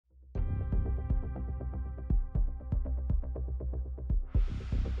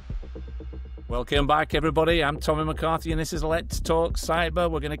Welcome back, everybody. I'm Tommy McCarthy, and this is Let's Talk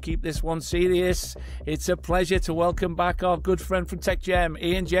Cyber. We're going to keep this one serious. It's a pleasure to welcome back our good friend from Tekgem,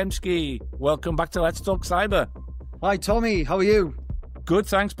 Ian Gemski. Welcome back to Let's Talk Cyber. Hi, Tommy. How are you? Good,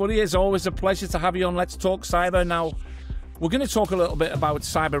 thanks, buddy. It's always a pleasure to have you on Let's Talk Cyber. Now, we're going to talk a little bit about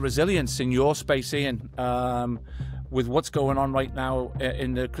cyber resilience in your space, Ian, with what's going on right now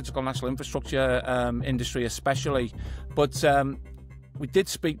in the critical national infrastructure industry especially. But we did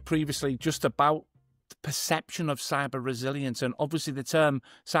speak previously just about the perception of cyber resilience, and obviously the term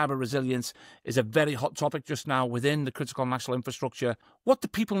cyber resilience is a very hot topic just now within the critical national infrastructure. What do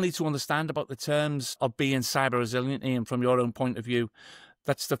people need to understand about the terms of being cyber resilient, Ian, from your own point of view?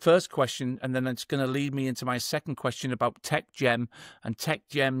 That's the first question, and then it's going to lead me into my second question about Tekgem and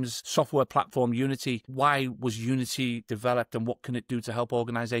Tekgem's software platform, Unity. Why was Unity developed, and what can it do to help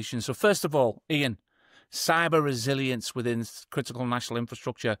organizations? So first of all, Ian, cyber resilience within critical national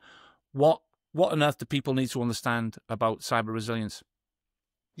infrastructure. What on earth do people need to understand about cyber resilience?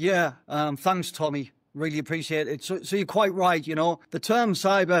 Yeah, thanks, Tommy. Really appreciate it. So you're quite right. You know, the term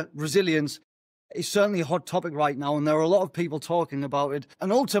cyber resilience is certainly a hot topic right now, and there are a lot of people talking about it.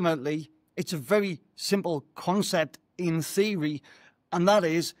 And ultimately, it's a very simple concept in theory, and that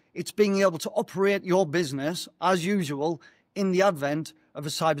is it's being able to operate your business as usual in the advent of a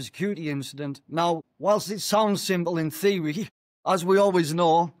cybersecurity incident. Now, whilst it sounds simple in theory, as we always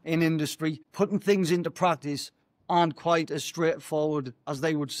know in industry, putting things into practice aren't quite as straightforward as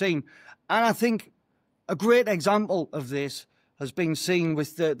they would seem. And I think a great example of this has been seen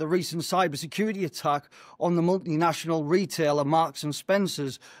with the recent cybersecurity attack on the multinational retailer Marks and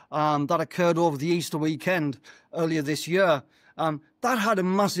Spencer's that occurred over the Easter weekend earlier this year. That had a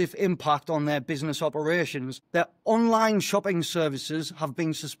massive impact on their business operations. Their online shopping services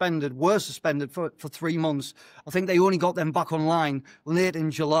were suspended for 3 months. I think they only got them back online late in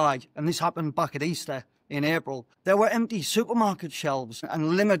July, and this happened back at Easter in April. There were empty supermarket shelves and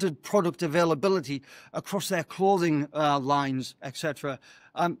limited product availability across their clothing lines, etc.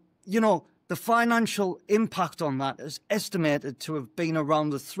 You know, the financial impact on that is estimated to have been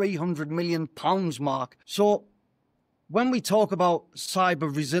around the £300 million mark. So when we talk about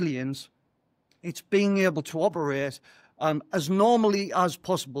cyber resilience, it's being able to operate as normally as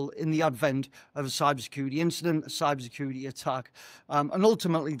possible in the advent of a cybersecurity incident, a cybersecurity attack. And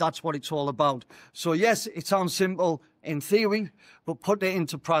ultimately, that's what it's all about. So yes, it sounds simple in theory, but putting it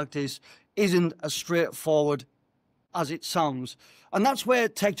into practice isn't as straightforward as it sounds. And that's where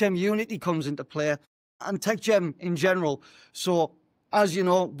Tekgem Unity comes into play, and Tekgem in general. So as you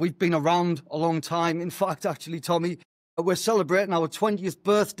know, we've been around a long time. In fact, actually, Tommy, we're celebrating our 20th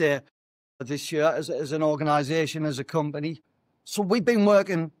birthday this year as an organisation, as a company. So we've been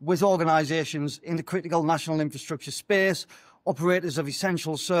working with organisations in the critical national infrastructure space, operators of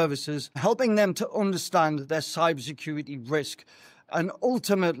essential services, helping them to understand their cybersecurity risk. And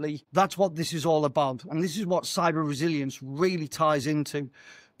ultimately, that's what this is all about. And this is what cyber resilience really ties into.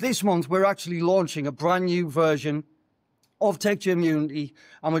 This month, we're actually launching a brand new version of Tekgem Unity,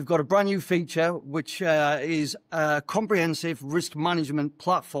 and we've got a brand new feature which is a comprehensive risk management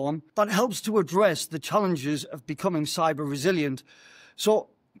platform that helps to address the challenges of becoming cyber resilient. So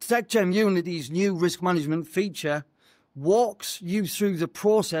Tekgem Unity's new risk management feature walks you through the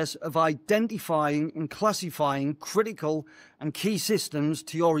process of identifying and classifying critical and key systems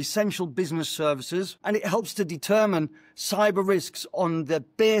to your essential business services, and it helps to determine cyber risks on the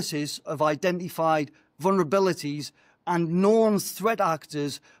basis of identified vulnerabilities and known threat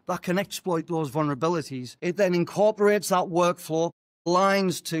actors that can exploit those vulnerabilities. It then incorporates that workflow,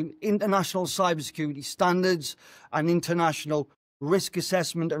 aligns to international cybersecurity standards and international risk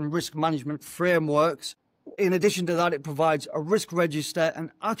assessment and risk management frameworks. In addition to that, it provides a risk register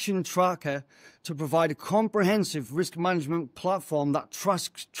and action tracker to provide a comprehensive risk management platform that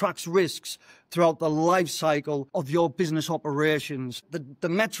tracks risks throughout the life cycle of your business operations. The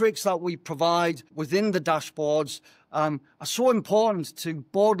metrics that we provide within the dashboards are so important to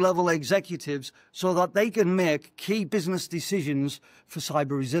board-level executives so that they can make key business decisions for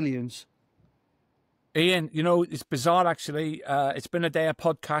cyber resilience. Ian, you know, it's bizarre actually. It's been a day of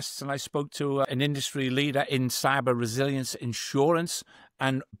podcasts, and I spoke to an industry leader in cyber resilience insurance,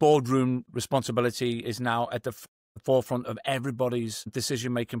 and boardroom responsibility is now at the forefront of everybody's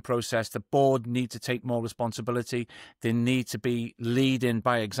decision-making process. The board need to take more responsibility. They need to be leading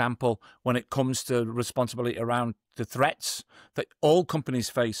by example when it comes to responsibility around the threats that all companies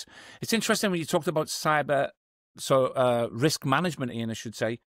face. It's interesting when you talked about cyber, risk management, Ian, I should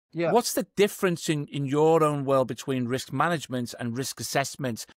say. Yeah. What's the difference in your own world between risk management and risk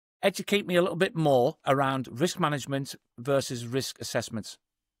assessment? Educate me a little bit more around risk management versus risk assessments.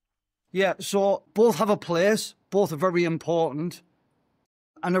 Yeah, so both have a place, both are very important.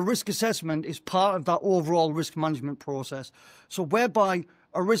 And a risk assessment is part of that overall risk management process. So whereby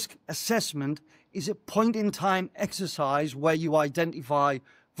a risk assessment is a point-in-time exercise where you identify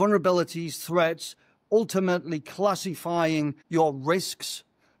vulnerabilities, threats, ultimately classifying your risks.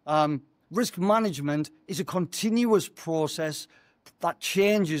 Risk management is a continuous process that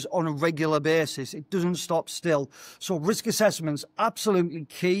changes on a regular basis. It doesn't stop still. So risk assessment's absolutely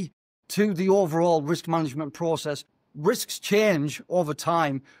key to the overall risk management process. Risks change over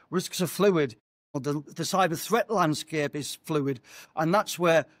time. Risks are fluid. The cyber threat landscape is fluid. And that's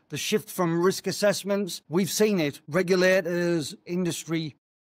where the shift from risk assessments, we've seen it. Regulators, industry,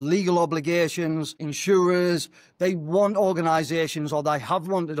 legal obligations, insurers, they want organisations, or they have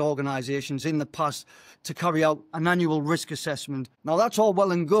wanted organisations in the past to carry out an annual risk assessment. Now, that's all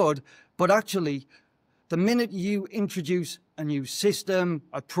well and good, but actually, the minute you introduce a new system,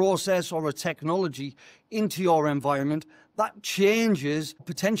 a process, or a technology into your environment, that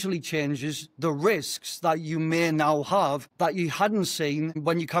potentially changes the risks that you may now have that you hadn't seen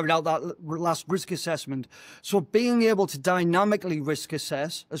when you carried out that last risk assessment. So being able to dynamically risk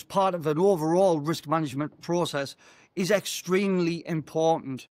assess as part of an overall risk management process is extremely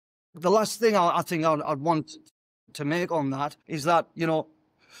important. The last thing I think I'd want to make on that is that,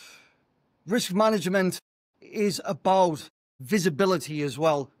 risk management is about visibility as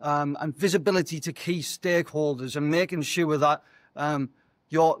well, and visibility to key stakeholders, and making sure that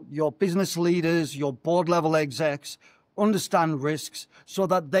your business leaders, your board level execs understand risks so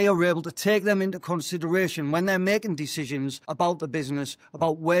that they are able to take them into consideration when they're making decisions about the business,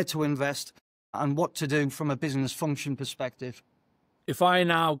 about where to invest and what to do from a business function perspective. If I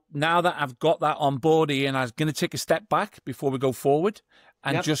now that I've got that on board, Ian, I'm going to take a step back before we go forward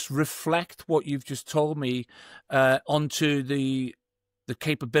and just reflect what you've just told me onto the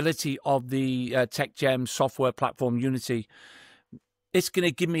capability of the Tekgem software platform Unity. It's going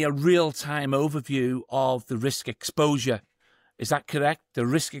to give me a real-time overview of the risk exposure. Is that correct? The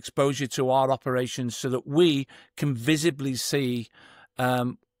risk exposure to our operations, so that we can visibly see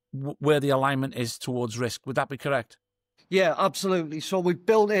where the alignment is towards risk. Would that be correct? Yeah, absolutely. So we've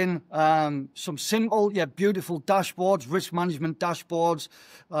built in some simple yet beautiful dashboards, risk management dashboards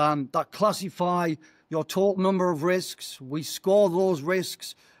that classify your total number of risks. We score those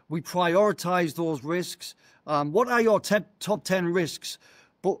risks. We prioritize those risks. What are your top 10 risks?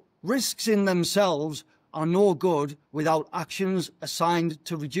 But risks in themselves are no good without actions assigned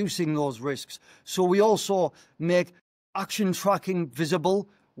to reducing those risks. So we also make action tracking visible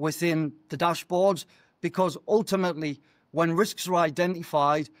within the dashboards, because ultimately, when risks are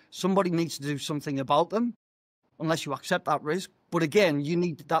identified, somebody needs to do something about them, unless you accept that risk. But again, you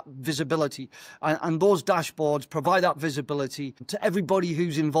need that visibility. And those dashboards provide that visibility to everybody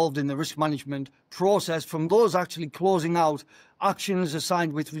who's involved in the risk management process, from those actually closing out actions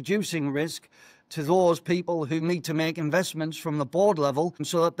assigned with reducing risk to those people who need to make investments from the board level,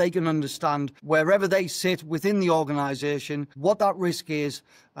 so that they can understand, wherever they sit within the organisation, what that risk is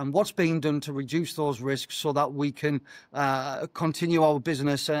and what's being done to reduce those risks, so that we can continue our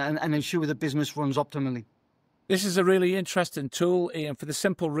business and ensure the business runs optimally. This is a really interesting tool, Ian, for the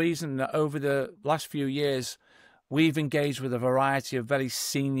simple reason that over the last few years, we've engaged with a variety of very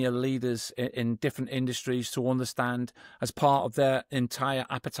senior leaders in different industries to understand, as part of their entire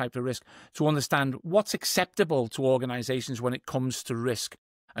appetite for risk, to understand what's acceptable to organizations when it comes to risk.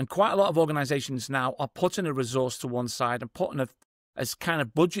 And quite a lot of organizations now are putting a resource to one side and putting a kind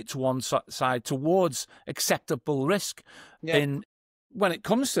of budget to one side towards acceptable risk when it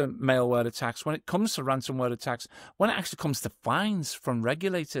comes to malware attacks, when it comes to ransomware attacks, when it actually comes to fines from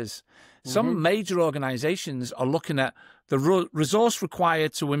regulators. Some major organizations are looking at the resource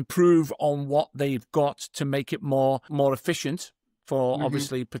required to improve on what they've got to make it more efficient for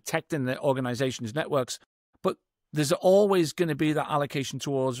obviously protecting the organization's networks. But there's always going to be that allocation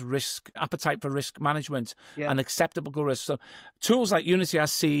towards risk, appetite for risk management and acceptable risk. So tools like Unity, I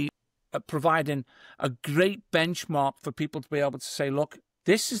see, providing a great benchmark for people to be able to say, look,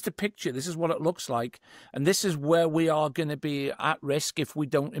 this is the picture, this is what it looks like, and this is where we are going to be at risk if we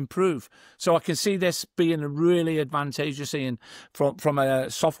don't improve. So I can see this being a really advantageous, Ian, from a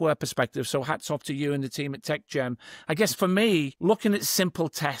software perspective. So hats off to you and the team at Tekgem. I guess for me, looking at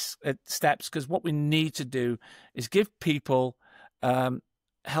simple steps, because what we need to do is give people,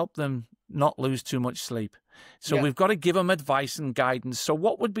 help them not lose too much sleep. So we've got to give them advice and guidance. So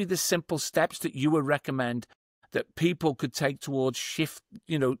what would be the simple steps that you would recommend that people could take towards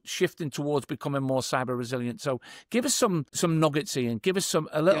shifting towards becoming more cyber resilient. So give us some nuggets, Ian. Give us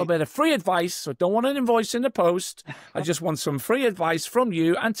a little bit of free advice. So I don't want an invoice in the post. I just want some free advice from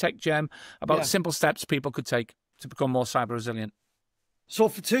you and Tekgem about simple steps people could take to become more cyber resilient. So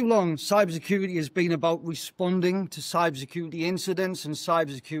for too long, cybersecurity has been about responding to cybersecurity incidents and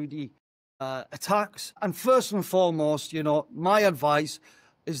cybersecurity attacks. And first and foremost, my advice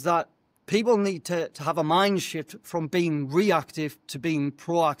is that people need to have a mind shift from being reactive to being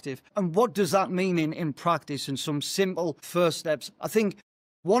proactive. And what does that mean in practice, and some simple first steps? I think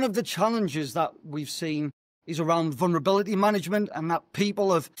one of the challenges that we've seen is around vulnerability management, and that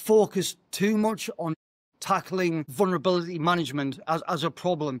people have focused too much on tackling vulnerability management as a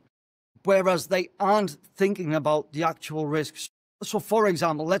problem, whereas they aren't thinking about the actual risks. So for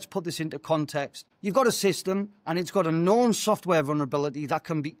example, let's put this into context. You've got a system and it's got a known software vulnerability that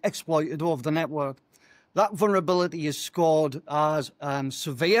can be exploited over the network. That vulnerability is scored as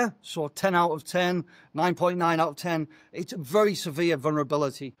severe, so 10 out of 10, 9.9 out of 10. It's a very severe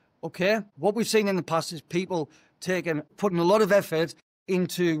vulnerability, okay? What we've seen in the past is people putting a lot of effort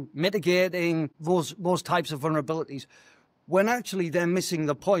into mitigating those types of vulnerabilities, when actually they're missing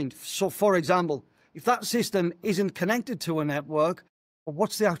the point. So for example, if that system isn't connected to a network,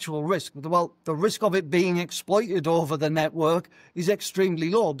 what's the actual risk? Well, the risk of it being exploited over the network is extremely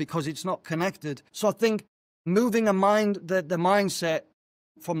low because it's not connected. So I think moving the mindset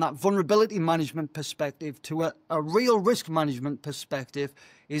from that vulnerability management perspective to a real risk management perspective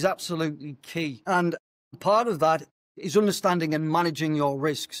is absolutely key. And part of that is understanding and managing your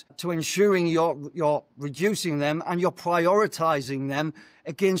risks to ensuring you're reducing them and you're prioritizing them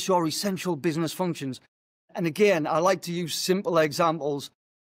against your essential business functions. And again, I like to use simple examples.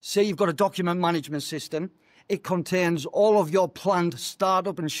 Say you've got a document management system. It contains all of your planned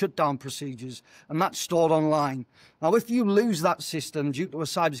startup and shutdown procedures, and that's stored online. Now, if you lose that system due to a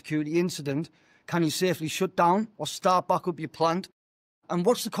cybersecurity incident, can you safely shut down or start back up your plant? And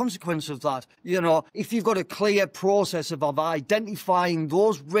what's the consequence of that? If you've got a clear process of identifying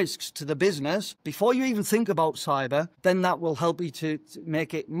those risks to the business before you even think about cyber, then that will help you to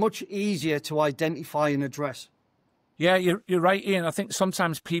make it much easier to identify and address. Yeah, you're right, Ian. I think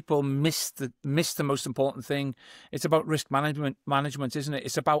sometimes people miss the most important thing. It's about risk management, isn't it?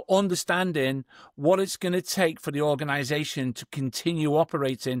 It's about understanding what it's going to take for the organization to continue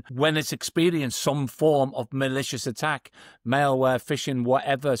operating when it's experienced some form of malicious attack, malware, phishing,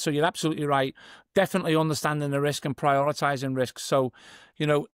 whatever. So you're absolutely right. Definitely understanding the risk and prioritizing risk. So,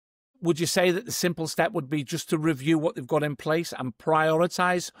 would you say that the simple step would be just to review what they've got in place and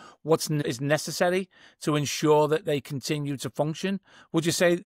prioritize what is necessary to ensure that they continue to function? Would you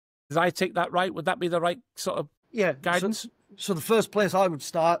say, did I take that right? Would that be the right sort of guidance? So the first place I would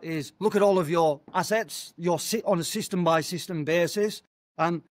start is look at all of your assets, on a system-by-system basis,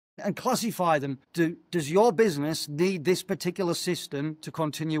 and classify them. Does your business need this particular system to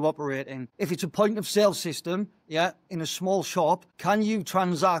continue operating? If it's a point-of-sale system, in a small shop, can you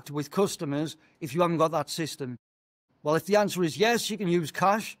transact with customers if you haven't got that system? Well, if the answer is yes, you can use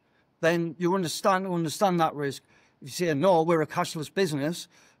cash, then you understand that risk. If you say, no, we're a cashless business,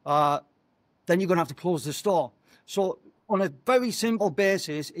 then you're going to have to close the store. So on a very simple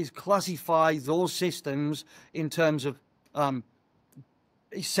basis is classify those systems in terms of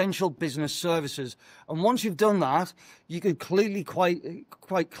essential business services. And once you've done that, you can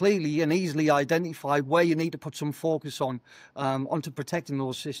quite clearly and easily identify where you need to put some focus onto protecting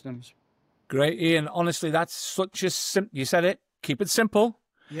those systems. Great, Ian. Honestly, that's such a you said it. Keep it simple.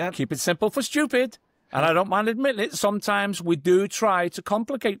 Yeah. Keep it simple for stupid. And I don't mind admitting it, sometimes we do try to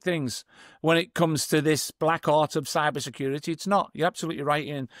complicate things when it comes to this black art of cybersecurity. It's not. You're absolutely right,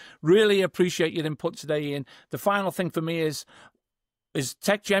 Ian. Really appreciate your input today, Ian. The final thing for me is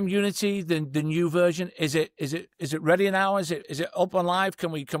Tekgem Unity the new version? Is it ready now? Is it up and live?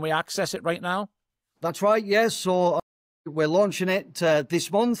 Can we access it right now? That's right. Yes. So we're launching it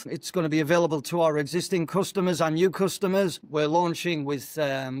this month. It's going to be available to our existing customers and new customers. We're launching with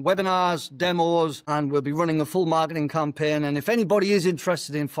webinars, demos, and we'll be running a full marketing campaign. And if anybody is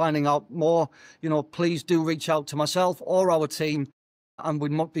interested in finding out more, please do reach out to myself or our team, and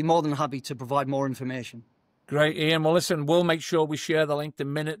we'd be more than happy to provide more information. Great, Ian. Well, listen, we'll make sure we share the link the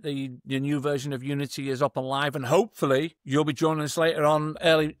minute the new version of Unity is up and live. And hopefully you'll be joining us later on,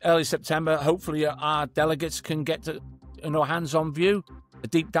 early September. Hopefully our delegates can get to hands-on view, a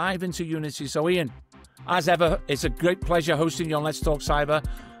deep dive into Unity. So, Ian, as ever, it's a great pleasure hosting you on Let's Talk Cyber.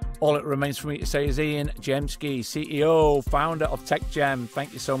 All it remains for me to say is Ian Gemski, CEO, founder of Tekgem.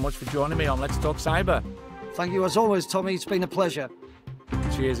 Thank you so much for joining me on Let's Talk Cyber. Thank you as always, Tommy. It's been a pleasure.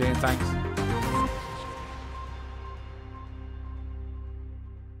 Cheers, Ian. Thanks.